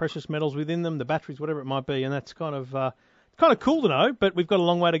 precious metals within them, the batteries, whatever it might be, and that's kind of cool to know. But we've got a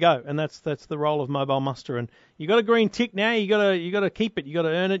long way to go, and that's the role of Mobile Muster. And you got a green tick now. You got to keep it. You got to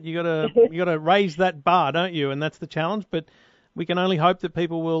earn it. You got to raise that bar, don't you? And that's the challenge. But we can only hope that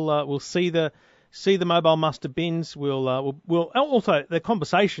people will see the Mobile Muster bins. Will also the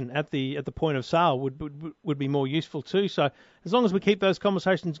conversation at the point of sale would be more useful too. So as long as we keep those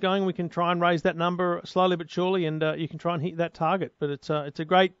conversations going, we can try and raise that number slowly but surely, and you can try and hit that target. But it's a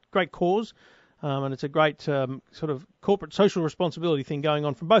great cause, and it's a great sort of corporate social responsibility thing going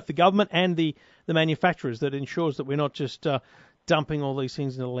on from both the government and the manufacturers that ensures that we're not just dumping all these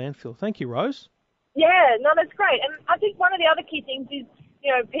things into the landfill. Thank you, Rose. Yeah, no, that's great. And I think one of the other key things is,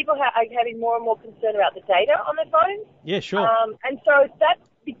 people are having more and more concern about the data on their phones. Yeah, sure. And so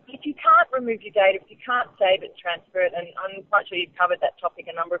if you can't remove your data, if you can't save it, transfer it, and I'm quite sure you've covered that topic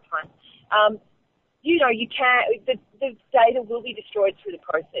a number of times, you can, the data will be destroyed through the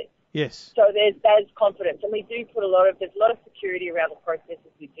process. Yes. So there's confidence, and there's a lot of security around the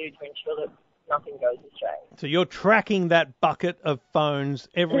processes we do to ensure that nothing goes astray. So you're tracking that bucket of phones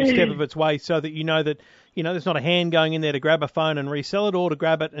every step of its way, so that there's not a hand going in there to grab a phone and resell it, or to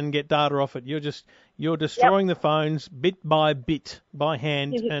grab it and get data off it. You're destroying the phones bit by bit by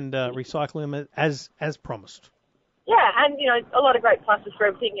hand and recycling them as promised. Yeah, and a lot of great pluses for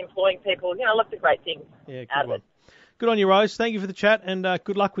everything, employing people, lots of great things out of it. Good on you, Rose. Thank you for the chat, and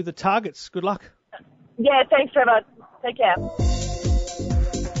good luck with the targets. Good luck. Yeah, thanks, Trevor. Take care.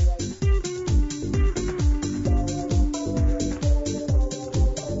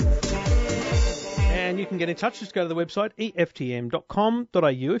 you can get in touch. Just go to the website,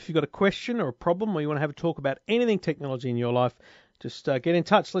 eftm.com.au. If you've got a question or a problem or you want to have a talk about anything technology in your life, just get in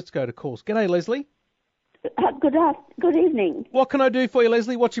touch. Let's go to calls. G'day, Leslie. Good evening. What can I do for you,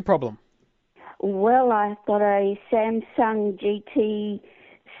 Leslie? What's your problem? Well, I've got a Samsung GT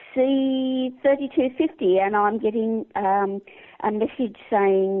C3250 and I'm getting a message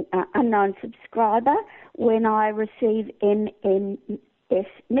saying unknown subscriber when I receive MMS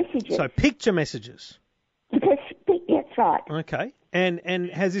messages. So picture messages. That's right. Okay. And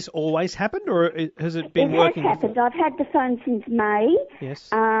has this always happened, or has it been working? It has happened. I've had the phone since May. Yes.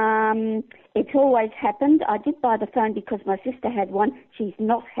 It's always happened. I did buy the phone because my sister had one. She's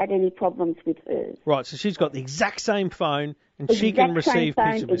not had any problems with hers. Right, so she's got the exact same phone, and she can receive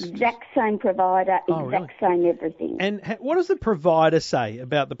picture messages. Exact same provider, exact same everything. And what does the provider say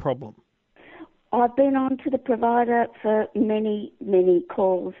about the problem? I've been on to the provider for many, many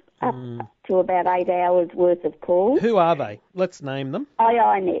calls, up to about 8 hours worth of calls. Who are they? Let's name them.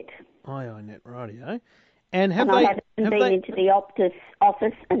 iiNet. iiNet, rightio. And I haven't been into the Optus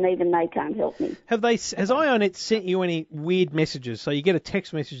office, and even they can't help me. Has iiNet sent you any weird messages? So you get a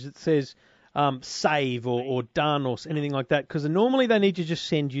text message that says save or done or anything like that? Because normally they need to just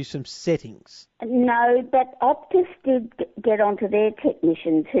send you some settings. No, but Optus did get onto their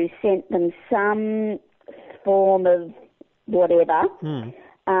technicians who sent them some form of whatever,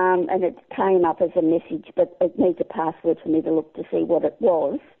 and it came up as a message, but it needs a password for me to look to see what it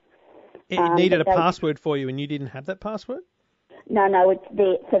was. It needed a password for you, and you didn't have that password? No, it's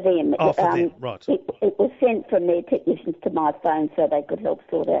there for them. Oh, for them, right. It was sent from their technicians to my phone so they could help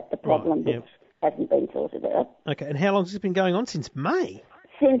sort out the problem, which hasn't been sorted out. Okay, and how long has this been going on? Since May?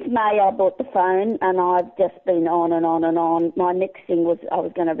 Since May I bought the phone, and I've just been on and on and on. My next thing was I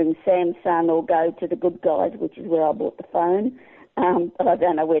was going to ring Samsung or go to the Good Guys, which is where I bought the phone. But I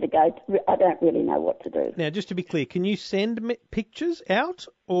don't know where to go. I don't really know what to do. Now, just to be clear, can you send pictures out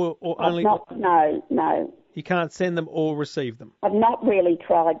or only... No. You can't send them or receive them? I've not really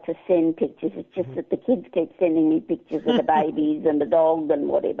tried to send pictures. It's just that the kids keep sending me pictures of the babies and the dog and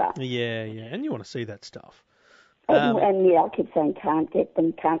whatever. Yeah, and you want to see that stuff. And I keep saying can't get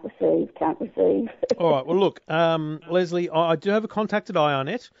them, can't receive. All right, well, look, Leslie, I do have a contact at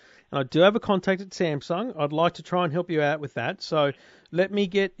iiNet, and I do have a contact at Samsung. I'd like to try and help you out with that. So let me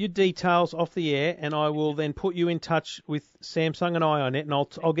get your details off the air, and I will then put you in touch with Samsung and iiNet, and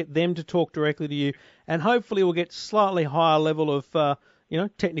I'll get them to talk directly to you, and hopefully we'll get slightly higher level of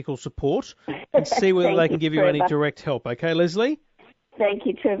technical support and see whether they can give you any direct help. Okay, Leslie? Thank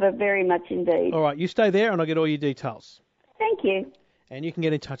you, Trevor, very much indeed. All right, you stay there, and I'll get all your details. Thank you. And you can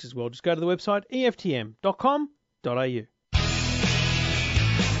get in touch as well. Just go to the website, eftm.com.au.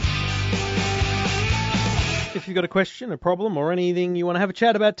 If you've got a question, a problem, or anything you want to have a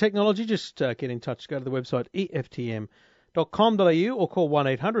chat about technology, just get in touch. Go to the website, eftm.com.au, or call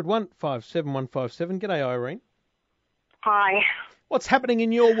 1-800-157-157. G'day, Irene. Hi. What's happening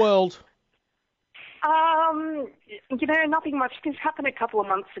in your world? Nothing much. This happened a couple of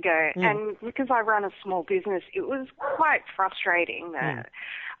months ago, and because I run a small business, it was quite frustrating that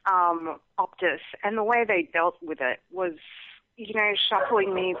Optus, and the way they dealt with it was,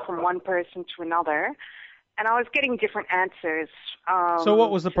 shuffling me from one person to another, and I was getting different answers. So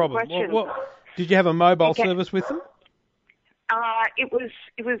what was the problem? What did you have a mobile service with them? It was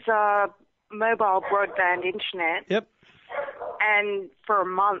mobile broadband internet. Yep. And for a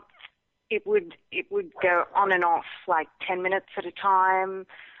month, it would go on and off, like 10 minutes at a time,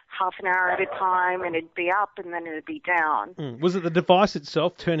 half an hour at a time, and it'd be up and then it'd be down. Was it the device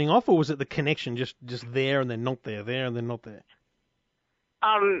itself turning off, or was it the connection just there and then not there, there and then not there?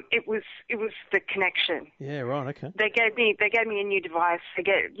 It was the connection. Yeah, right, okay. They gave me a new device.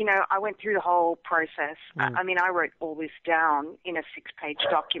 I went through the whole process. I wrote all this down in a 6-page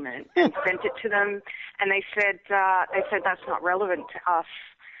document and sent it to them, and they said that's not relevant to us.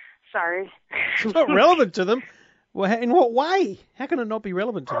 Sorry. It's not relevant to them? Well, in what way? How can it not be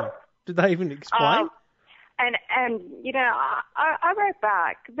relevant to them? Did they even explain? I wrote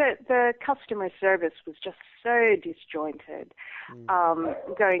back. The customer service was just so disjointed,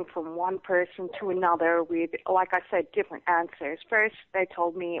 going from one person to another with, like I said, different answers. First, they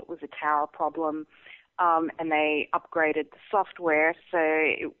told me it was a tower problem, and they upgraded the software, so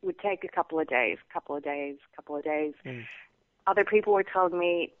it would take a couple of days. Other people were telling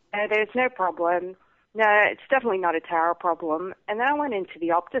me, no, there's no problem. No, it's definitely not a tower problem. And then I went into the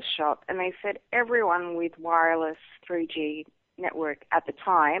Optus shop, and they said everyone with wireless 3G network at the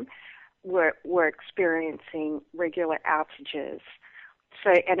time were experiencing regular outages.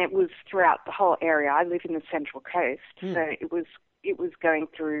 So, and it was throughout the whole area. I live in the Central Coast, so it was going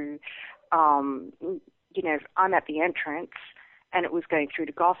through I'm at the entrance, and it was going through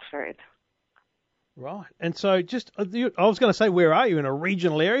to Gosford. Right. And so I was going to say, where are you? In a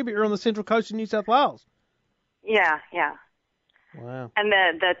regional area, but you're on the central coast of New South Wales. Yeah. Wow. And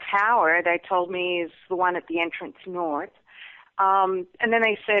the tower, they told me, is the one at the entrance north. And then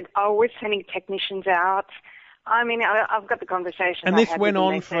they said, we're sending technicians out. I mean, I've got the conversation. And this went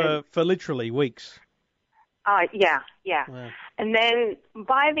on for literally weeks. Yeah. Wow. And then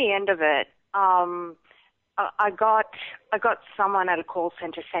by the end of it, I got someone at a call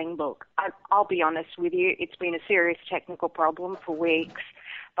center saying, look, I'll be honest with you, it's been a serious technical problem for weeks,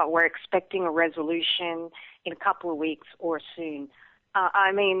 but we're expecting a resolution in a couple of weeks or soon.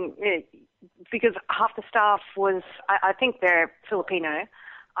 Because half the staff was, I think they're Filipino,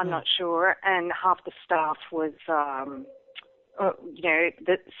 I'm not sure, and half the staff was, the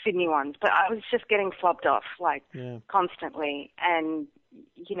Sydney ones. But I was just getting flubbed off, constantly. And,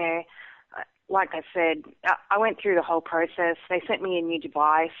 like I said, I went through the whole process. They sent me a new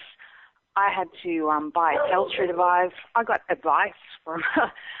device. I had to buy a Telstra device. I got advice from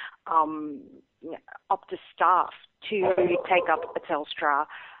Optus staff to take up a Telstra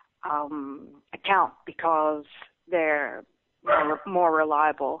account because they're more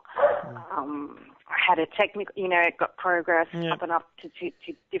reliable. I had a technical, it got progress up and up to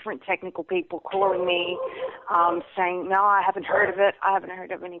different technical people calling me, saying, no, I haven't heard of it. I haven't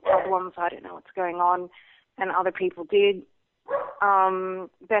heard of any problems. I don't know what's going on. And other people did.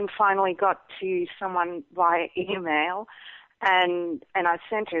 Then finally got to someone via email, and I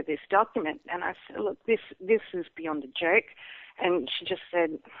sent her this document, and I said, look, this is beyond a joke. And she just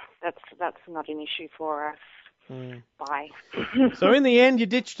said, that's not an issue for us. Bye. So in the end, you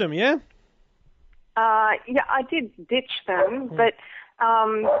ditched them, yeah? Yeah, I did ditch them, but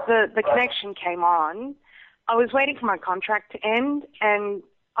the connection came on. I was waiting for my contract to end, and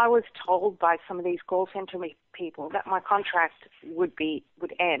I was told by some of these call center people that my contract would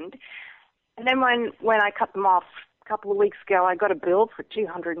end. And then when I cut them off a couple of weeks ago, I got a bill for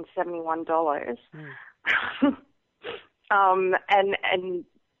 $271. And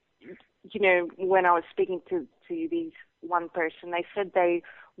when I was speaking to these one person, they said they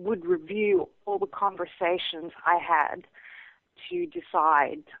would review all the conversations I had to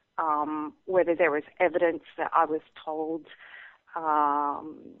decide whether there was evidence that I was told,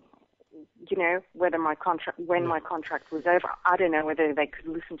 whether my contract, when my contract was over. I don't know whether they could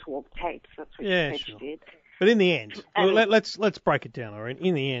listen to all the tapes. That's what she did. But in the end, let's break it down, Irene.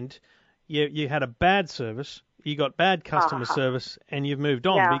 In the end, you had a bad service. You got bad customer service, and you've moved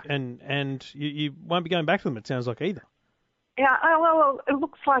on, and you won't be going back to them. It sounds like either. Yeah, well, it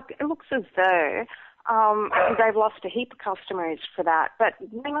looks as though they've lost a heap of customers for that. But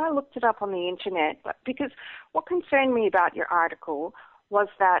when I looked it up on the internet, because what concerned me about your article was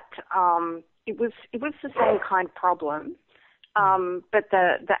that it was the same kind of problem, but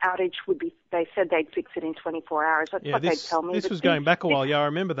the outage would be. They said they'd fix it in 24 hours. That's what they'd tell me. This was going back a while. Yeah, I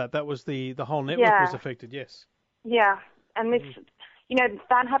remember that. That was the whole network was affected. Yes. Yeah, and this,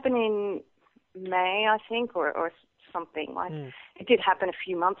 that happened in May, I think, or something like. It did happen a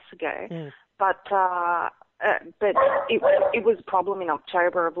few months ago, but it was a problem in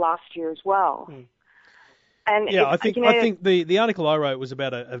October of last year as well. And I think the article I wrote was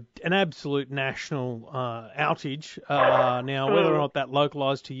about an absolute national outage. Now, whether or not that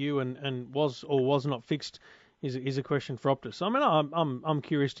localised to you and was or was not fixed is a question for Optus. I mean, I'm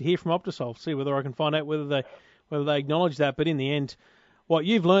curious to hear from Optus. I'll see whether I can find out whether they acknowledge that. But in the end, what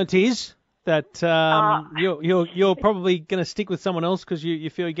you've learnt is that you're probably going to stick with someone else because you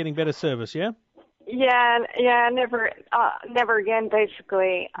feel you're getting better service. Yeah. Yeah, never again,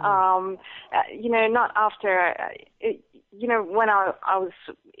 basically. Not after, when I was,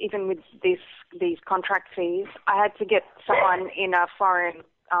 even with these contract fees, I had to get someone in a foreign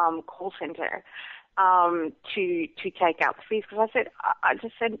call center to take out the fees, because I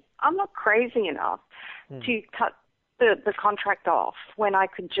just said, I'm not crazy enough to cut the contract off when I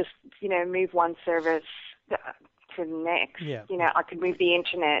could just, move one service to the next. Yeah. I could move the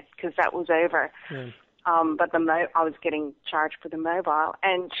internet because that was over. Yeah. But I was getting charged for the mobile,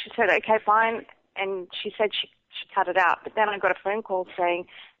 and she said, okay, fine. And she said she cut it out. But then I got a phone call saying,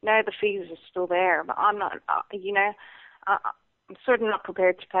 no, the fees are still there. But I'm not, I'm sort of not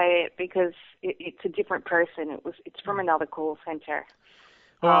prepared to pay it because it's a different person. It's from another call center.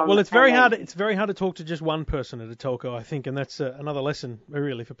 All right. Well, it's very hard. It's very hard to talk to just one person at a telco, I think, and that's another lesson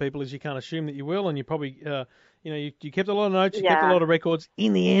really for people, is you can't assume that you will, and you probably, you kept a lot of notes, you kept a lot of records.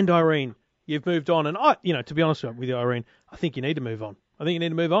 In the end, Irene, you've moved on, and to be honest with you, Irene, I think you need to move on. I think you need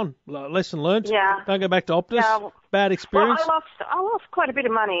to move on. Lesson learned. Yeah. Don't go back to Optus. Yeah. Bad experience. Well, I lost quite a bit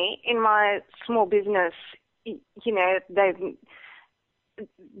of money in my small business. You know, they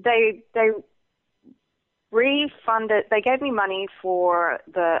refunded. They gave me money for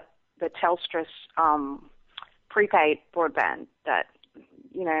the Telstra prepaid broadband that,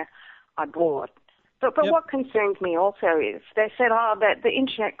 you know, I bought. But Yep. what concerns me also is they said, that the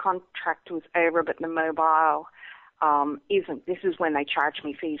internet contract was over, but the mobile isn't. This is when they charged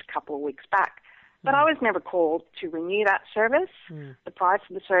me fees a couple of weeks back. But I was never called to renew that service. The price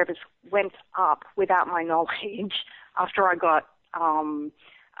of the service went up without my knowledge after I got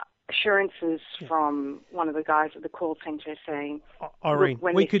assurances from one of the guys at the call centre saying, Irene,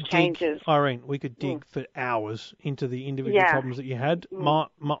 when we this could changes. dig for hours into the individual problems that you had.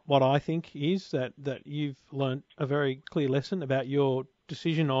 What I think is that you've learned a very clear lesson about your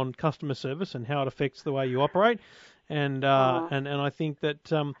decision on customer service and how it affects the way you operate. And I think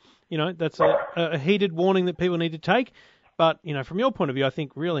that you know, that's a heated warning that people need to take. But you know, from your point of view, I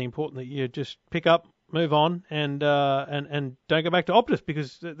think really important that you just pick up, move on, and don't go back to Optus,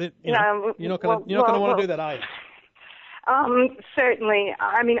 because you're not going to want to do that, are you? Certainly.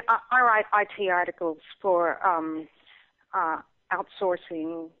 I mean, I write IT articles for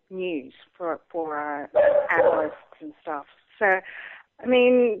outsourcing news for analysts and stuff. So, I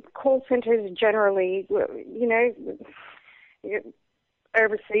mean, call centers generally, you know,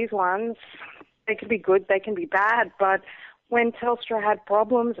 overseas ones, they can be good, they can be bad, but when Telstra had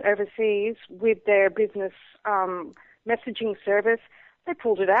problems overseas with their business messaging service, they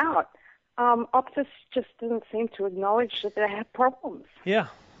pulled it out. Optus just didn't seem to acknowledge that they had problems. Yeah.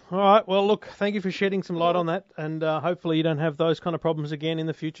 All right. Well, look, thank you for shedding some light on that, and hopefully you don't have those kind of problems again in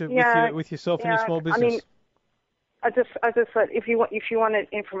the future with yourself and your small business. I mean, I just thought if you wanted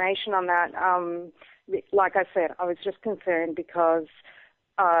information on that, like I said, I was just concerned because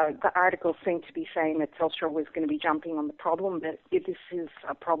the article seemed to be saying that Telstra was going to be jumping on the problem, but this is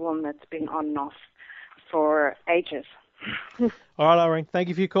a problem that's been on and off for ages. All right, Irene, thank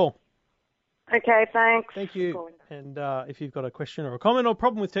you for your call. Okay, thanks. Thank you. And if you've got a question or a comment or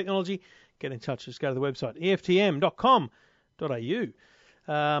problem with technology, get in touch. Just go to the website, eftm.com.au.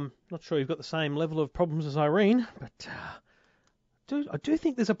 Not sure you've got the same level of problems as Irene, but I do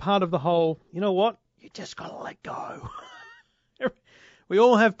think there's a part of the whole, you know what, you just got to let go. We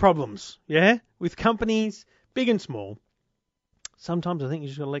all have problems, yeah, with companies, big and small. Sometimes I think you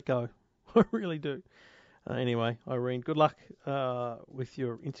just got to let go. I really do. Anyway, Irene, good luck with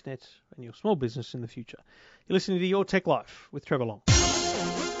your internet and your small business in the future. You're listening to Your Tech Life with Trevor Long.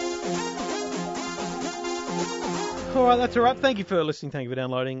 All right, that's a wrap. Thank you for listening. Thank you for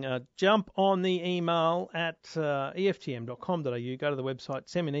downloading. Jump on the email at eftm.com.au. Go to the website,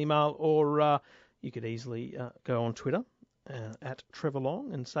 send me an email, or you could easily go on Twitter at Trevor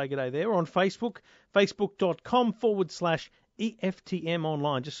Long and say g'day there. Or on Facebook, facebook.com/EFTM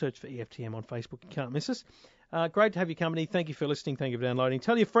online. Just search for EFTM on Facebook. You can't miss us. Great to have your company. Thank you for listening. Thank you for downloading.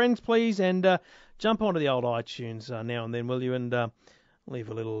 Tell your friends, please, and jump onto the old iTunes now and then, will you? And leave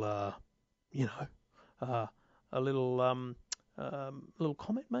a little, a little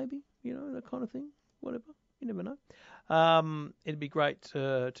comment, maybe, that kind of thing. Whatever. You never know. It'd be great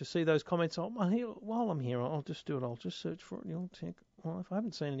to see those comments. While I'm here, I'll just do it. I'll just search for it. Your Tech Life. I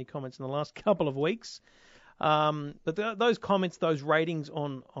haven't seen any comments in the last couple of weeks. But those comments, those ratings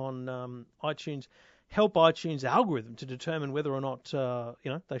on iTunes help iTunes algorithm to determine whether or not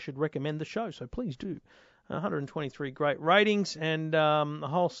they should recommend the show. So please do. 123 great ratings and a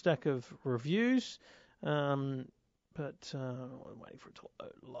whole stack of reviews. But I'm waiting for it to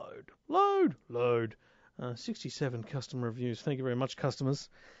load. 67 customer reviews. Thank you very much, customers.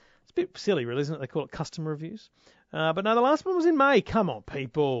 It's a bit silly, really, isn't it? They call it customer reviews. But no, the last one was in May. Come on,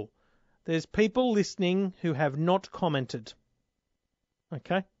 people. There's people listening who have not commented.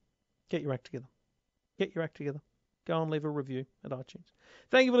 Okay? Get your act together. Go and leave a review at iTunes.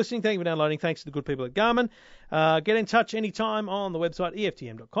 Thank you for listening. Thank you for downloading. Thanks to the good people at Garmin. Get in touch anytime on the website,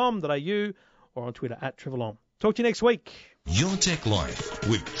 eftm.com.au, or on Twitter at Trevor Long. Talk to you next week. Your Tech Life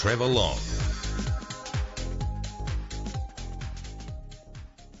with Trevor Long.